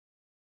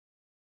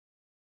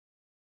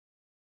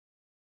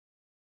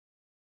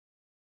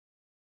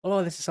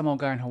Hello, this is some old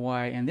guy in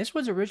Hawaii, and this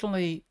was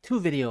originally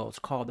two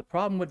videos called The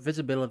Problem with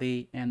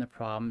Visibility and The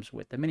Problems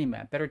with the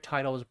Minimap. Better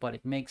titles, but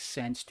it makes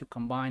sense to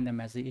combine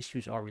them as the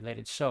issues are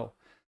related. So,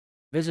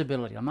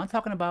 visibility. I'm not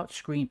talking about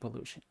screen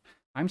pollution.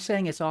 I'm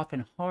saying it's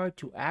often hard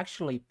to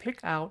actually pick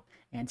out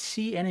and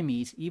see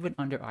enemies even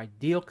under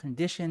ideal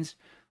conditions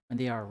when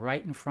they are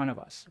right in front of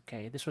us.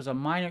 Okay, this was a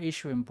minor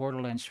issue in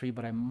Borderlands 3,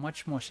 but a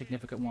much more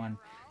significant one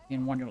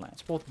in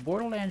Wonderlands. Both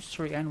Borderlands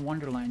 3 and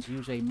Wonderlands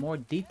use a more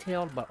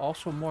detailed but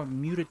also more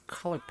muted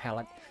color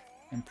palette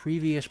than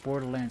previous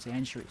Borderlands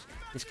entries.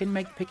 This can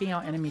make picking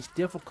out enemies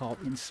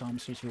difficult in some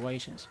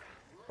situations.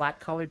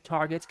 Flat-colored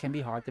targets can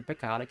be hard to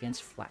pick out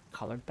against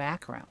flat-colored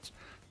backgrounds.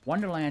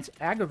 Wonderlands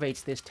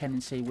aggravates this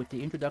tendency with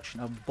the introduction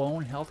of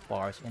bone health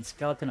bars and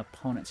skeleton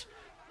opponents.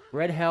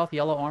 Red health,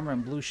 yellow armor,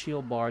 and blue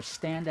shield bars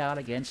stand out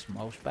against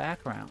most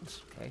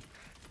backgrounds. Okay.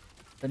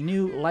 The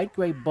new light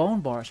gray bone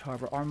bars,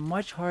 however, are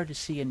much harder to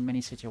see in many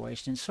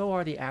situations, and so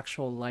are the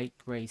actual light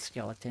gray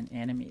skeleton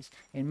enemies.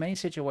 In many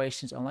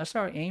situations, unless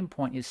our aim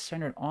point is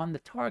centered on the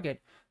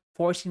target,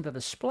 forcing the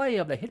display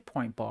of the hit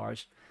point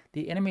bars,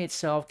 the enemy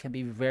itself can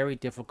be very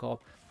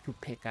difficult to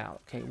pick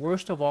out. Okay,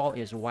 worst of all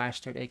is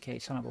Wastard, aka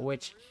Son of a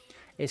Witch,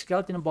 a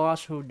skeleton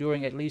boss who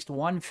during at least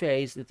one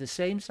phase is the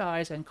same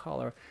size and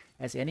color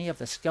as any of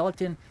the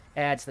skeleton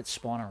ads that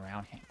spawn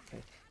around him.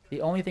 Okay. The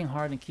only thing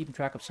hard in keeping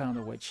track of Son of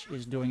the Witch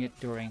is doing it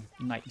during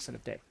night instead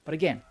of day. But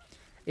again,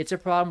 it's a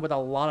problem with a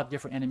lot of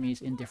different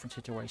enemies in different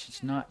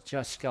situations, not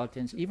just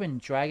skeletons. Even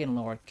Dragon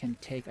Lord can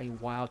take a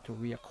while to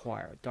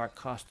reacquire. Dark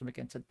costume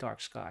against a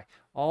dark sky.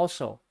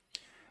 Also,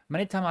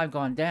 many times I've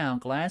gone down,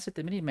 glanced at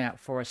the minimap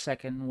for a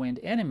second wind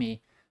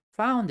enemy,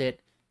 found it,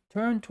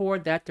 turned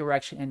toward that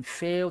direction, and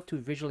failed to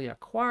visually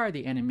acquire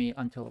the enemy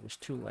until it was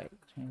too late.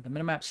 The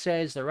minimap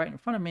says they're right in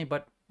front of me,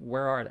 but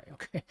where are they?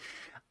 Okay.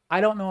 I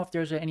don't know if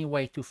there's any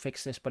way to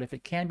fix this, but if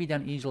it can be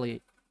done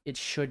easily, it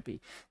should be.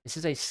 This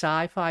is a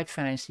sci-fi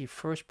fantasy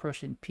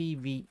first-person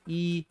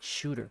PvE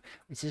shooter.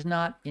 This is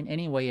not in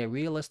any way a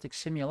realistic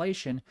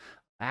simulation of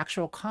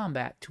actual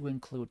combat to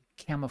include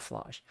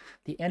camouflage.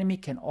 The enemy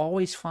can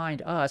always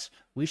find us.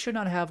 We should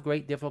not have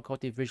great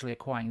difficulty visually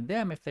acquiring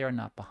them if they are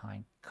not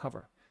behind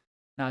cover.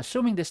 Now,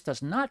 assuming this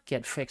does not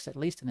get fixed, at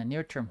least in the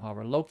near term,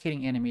 however,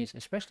 locating enemies,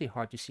 especially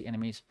hard to see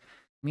enemies,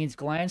 means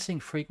glancing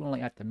frequently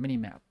at the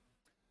minimap.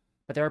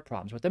 But there are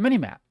problems with the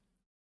minimap.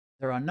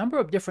 There are a number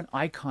of different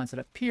icons that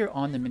appear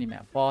on the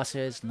minimap.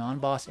 Bosses,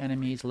 non-boss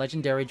enemies,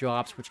 legendary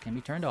drops, which can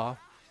be turned off,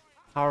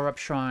 power-up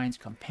shrines,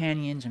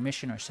 companions,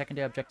 mission or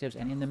secondary objectives,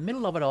 and in the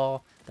middle of it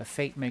all, the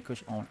Fate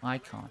Maker's own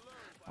icon.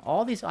 Now,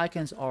 all these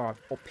icons are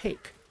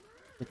opaque,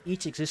 with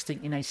each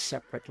existing in a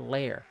separate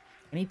layer.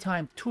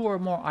 Anytime two or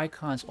more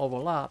icons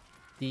overlap,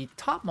 the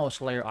topmost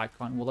layer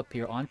icon will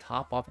appear on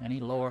top of any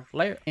lower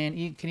layer, and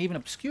it can even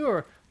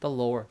obscure the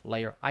lower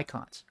layer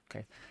icons.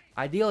 Okay.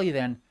 Ideally,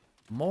 then,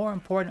 more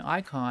important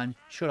icon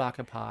should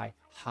occupy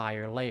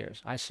higher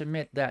layers. I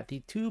submit that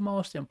the two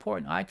most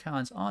important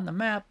icons on the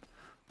map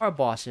are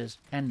bosses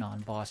and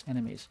non-boss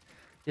enemies.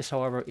 This,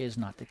 however, is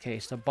not the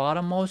case. The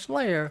bottommost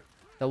layer,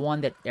 the one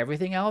that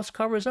everything else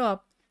covers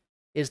up,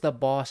 is the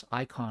boss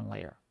icon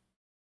layer.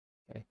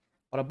 Okay.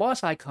 But a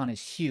boss icon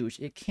is huge.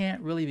 It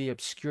can't really be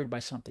obscured by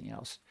something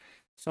else.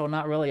 So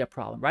not really a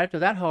problem. Right after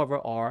that, however,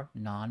 are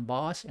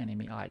non-boss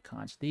enemy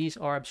icons. These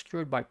are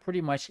obscured by pretty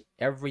much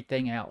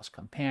everything else.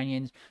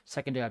 Companions,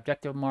 secondary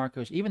objective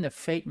markers, even the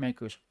Fate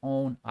Maker's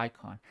own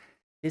icon.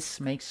 This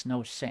makes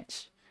no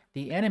sense.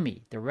 The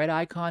enemy, the red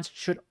icons,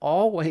 should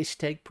always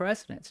take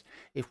precedence.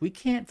 If we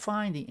can't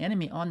find the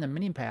enemy on the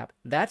minimap,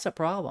 that's a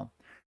problem.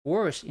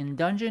 Worse, in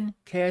dungeon,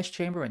 chaos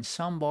chamber, and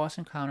some boss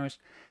encounters,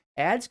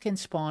 ads can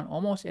spawn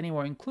almost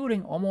anywhere,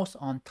 including almost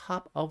on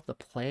top of the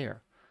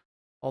player.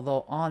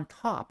 Although on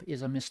top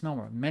is a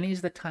misnomer. Many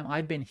is the time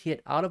I've been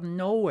hit out of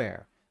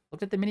nowhere,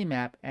 looked at the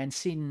minimap, and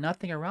seen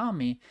nothing around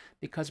me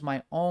because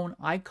my own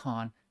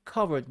icon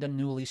covered the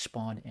newly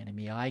spawned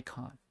enemy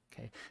icon.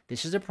 Okay,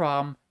 this is a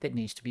problem that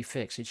needs to be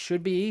fixed. It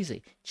should be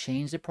easy.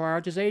 Change the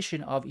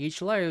prioritization of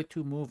each layer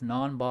to move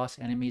non-boss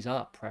enemies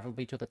up,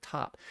 preferably to the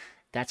top.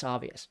 That's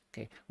obvious.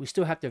 Okay, we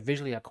still have to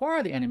visually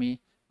acquire the enemy,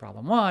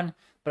 problem one,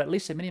 but at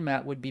least the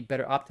minimap would be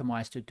better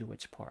optimized to do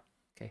its part.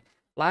 Okay.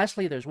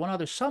 Lastly, there's one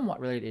other somewhat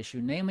related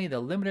issue, namely the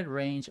limited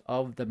range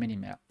of the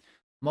minimap.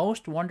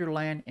 Most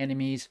Wonderland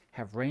enemies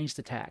have ranged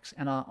attacks,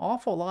 and an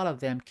awful lot of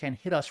them can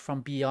hit us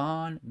from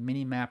beyond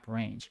minimap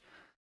range.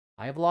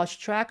 I have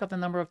lost track of the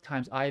number of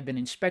times I have been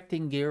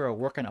inspecting gear or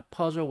working a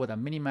puzzle with a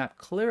minimap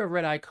clear of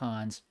red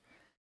icons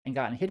and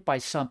gotten hit by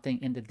something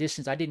in the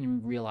distance I didn't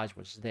even realize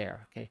was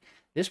there. Okay,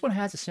 this one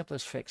has the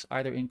simplest fix: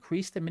 either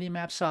increase the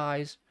minimap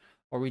size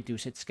or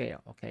reduce its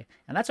scale. Okay,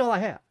 and that's all I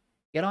have.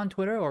 Get on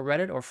Twitter or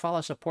Reddit or follow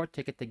a support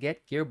ticket to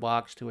get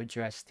Gearbox to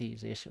address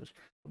these issues.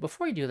 But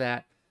before you do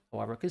that,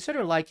 however,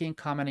 consider liking,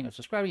 commenting, or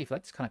subscribing if you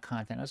like this kind of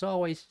content. As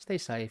always, stay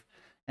safe,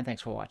 and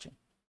thanks for watching.